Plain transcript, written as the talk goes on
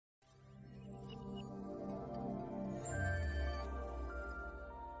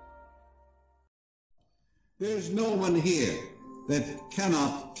There's no one here that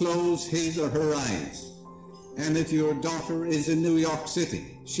cannot close his or her eyes. And if your daughter is in New York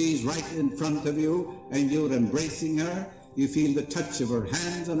City, she's right in front of you and you're embracing her, you feel the touch of her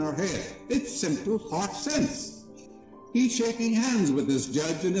hands and her hair. It's simple heart sense. He's shaking hands with this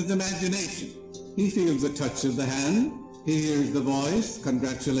judge in his imagination. He feels the touch of the hand, he hears the voice,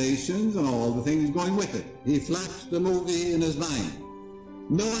 congratulations, and all the things going with it. He flashed the movie in his mind,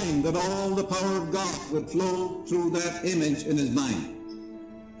 knowing that all the power of God would flow through that image in his mind.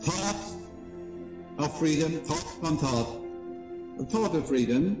 Thought of freedom, thought upon thought, a thought of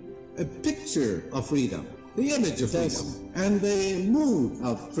freedom, a picture of freedom, the image of freedom, and the mood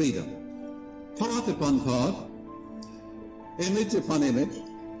of freedom. Thought upon thought, image upon image,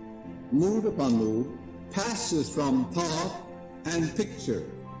 mood upon mood, passes from thought and picture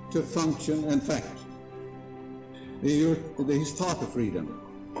to function and fact. His thought of freedom,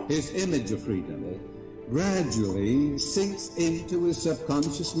 his image of freedom, gradually sinks into his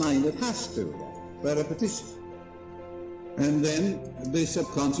subconscious mind. It has to, by repetition. And then the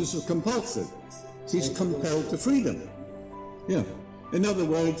subconscious is compulsive. He's compelled to freedom. Yeah. In other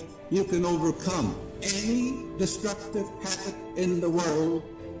words, you can overcome any destructive habit in the world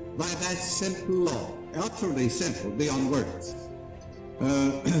by that simple law. Utterly simple, beyond words.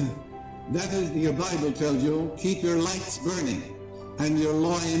 That is, your Bible tells you, keep your lights burning and your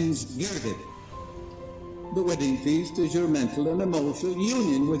loins girded. The wedding feast is your mental and emotional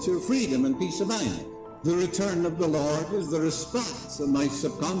union with your freedom and peace of mind. The return of the Lord is the response of my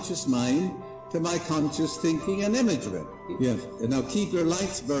subconscious mind to my conscious thinking and imagery. Yes. And now keep your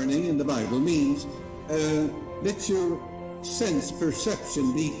lights burning in the Bible means let your sense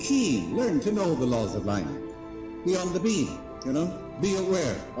perception be keen. Learn to know the laws of life. Be on the beam, be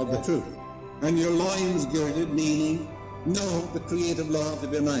aware of the truth. And your loins girded, meaning know the creative law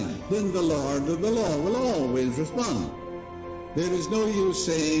of your mind. Then the Lord of the law will always respond. There is no use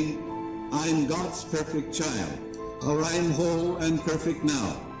saying, I'm God's perfect child, or I'm whole and perfect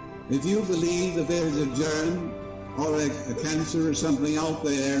now. If you believe that there is a germ or a cancer or something out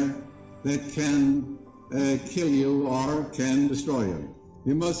there that can kill you or can destroy you,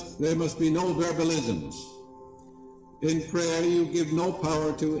 there must be no verbalisms. In prayer, you give no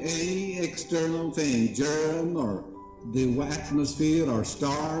power to any external thing, germ or the atmosphere or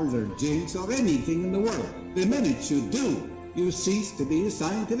stars or jinx or anything in the world. The minute you do, you cease to be a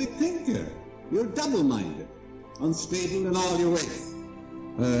scientific thinker. You're double-minded, unstable in all your ways.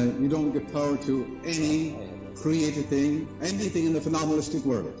 You don't give power to any created thing, anything in the phenomenalistic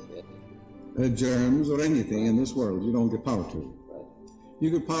world. Germs or anything in this world, you don't give power to.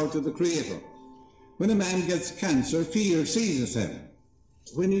 You give power to the Creator. When a man gets cancer, fear seizes him.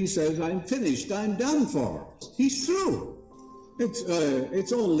 When he says, I'm finished, I'm done for, he's through.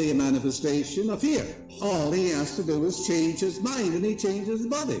 It's only a manifestation of fear. All he has to do is change his mind, and he changes his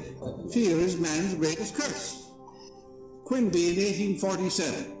body. Fear is man's greatest curse. Quimby in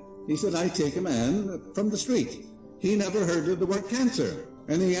 1847, he said, I take a man from the street. He never heard of the word cancer,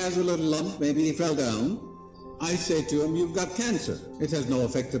 and he has a little lump, maybe he fell down. I say to him, you've got cancer. It has no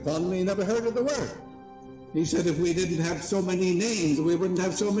effect upon me, he never heard of the word. He said, if we didn't have so many names, we wouldn't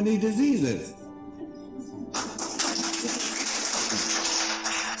have so many diseases.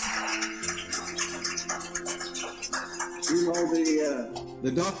 You know,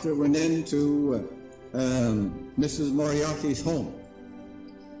 the doctor went into Mrs. Moriarty's home,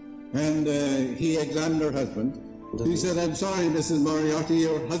 and he examined her husband. He said, I'm sorry, Mrs. Moriarty,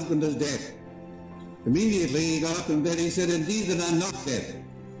 your husband is dead. Immediately he got up in bed, he said, indeed that I'm not dead.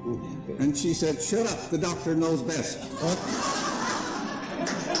 And she said, shut up, the doctor knows best.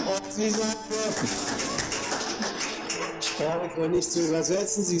 Sie sagte, brauche ich wohl nicht zu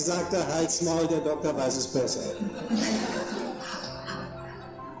übersetzen, sie sagte, halt's Maul, der Doktor weiß es besser.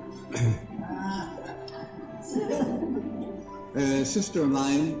 A sister of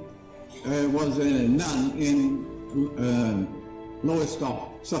mine was a nun in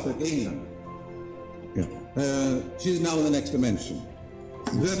Lowestoft, Suffolk, England. Yeah. She's now in the next dimension.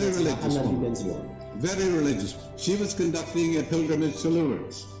 Very religious. Very religious. She was conducting a pilgrimage to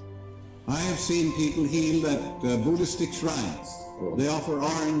Lourdes. I have seen people healed at Buddhistic shrines. They offer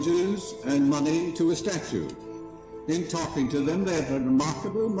oranges and money to a statue. In talking to them, they have had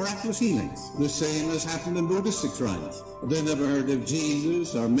remarkable, miraculous healings. The same has happened in Buddhistic shrines. They never heard of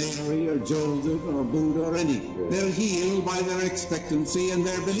Jesus or Mary or Joseph or Buddha or any. They're healed by their expectancy and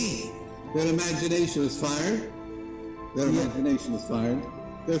their belief. Their imagination is fired.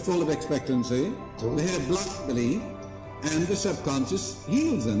 They're full of expectancy. They have blind belief, and the subconscious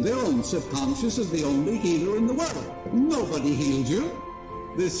heals them. Their own subconscious is the only healer in the world. Nobody heals you.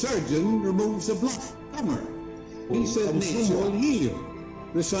 The surgeon removes a blood tumor. He said nature will heal you.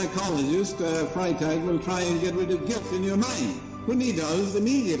 The psychologist, Freitag, will try and get rid of guilt in your mind. When he does,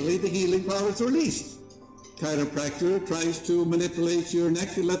 immediately the healing power is released. Chiropractor tries to manipulate your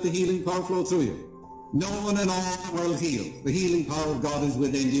neck to let the healing power flow through you. No one in all the world heals. The healing power of God is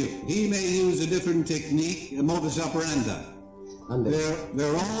within you. He may use a different technique, a modus operandi.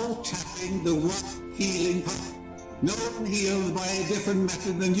 They're all tapping the one healing power. No one heals by a different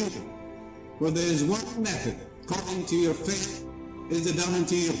method than you do. For there's one method, according to your faith, is it done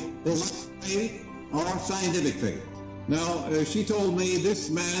unto you. Faith or scientific faith. Now, she told me this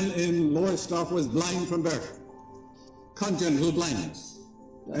man in Lowestoft was blind from birth. Congenital blindness.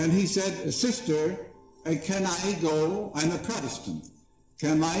 And he said, sister, can I go, I'm a Protestant,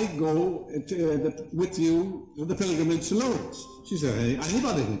 can I go with you to the pilgrimage to Lourdes? She said, hey,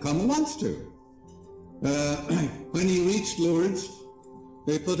 anybody can come who wants to. When he reached Lourdes,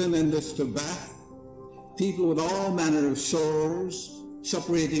 they put him in this bath. People with all manner of sores,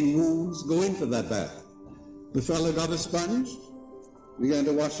 suppurating wounds, go into that bath. The fellow got a sponge, began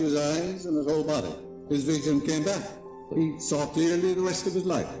to wash his eyes and his whole body. His vision came back. He saw clearly the rest of his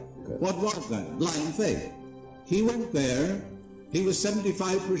life. What was that? Blind faith. He went there. He was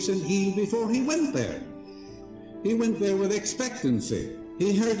 75% healed before he went there. He went there with expectancy.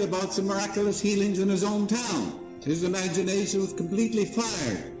 He heard about some miraculous healings in his own town. His imagination was completely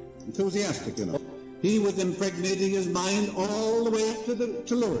fired, enthusiastic, you know. He was impregnating his mind all the way up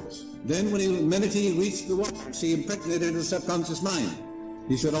to Lourdes. Then the minute he reached the waters, he impregnated his subconscious mind.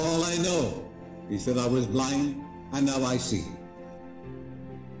 He said, all I know. He said, I was blind, and now I see.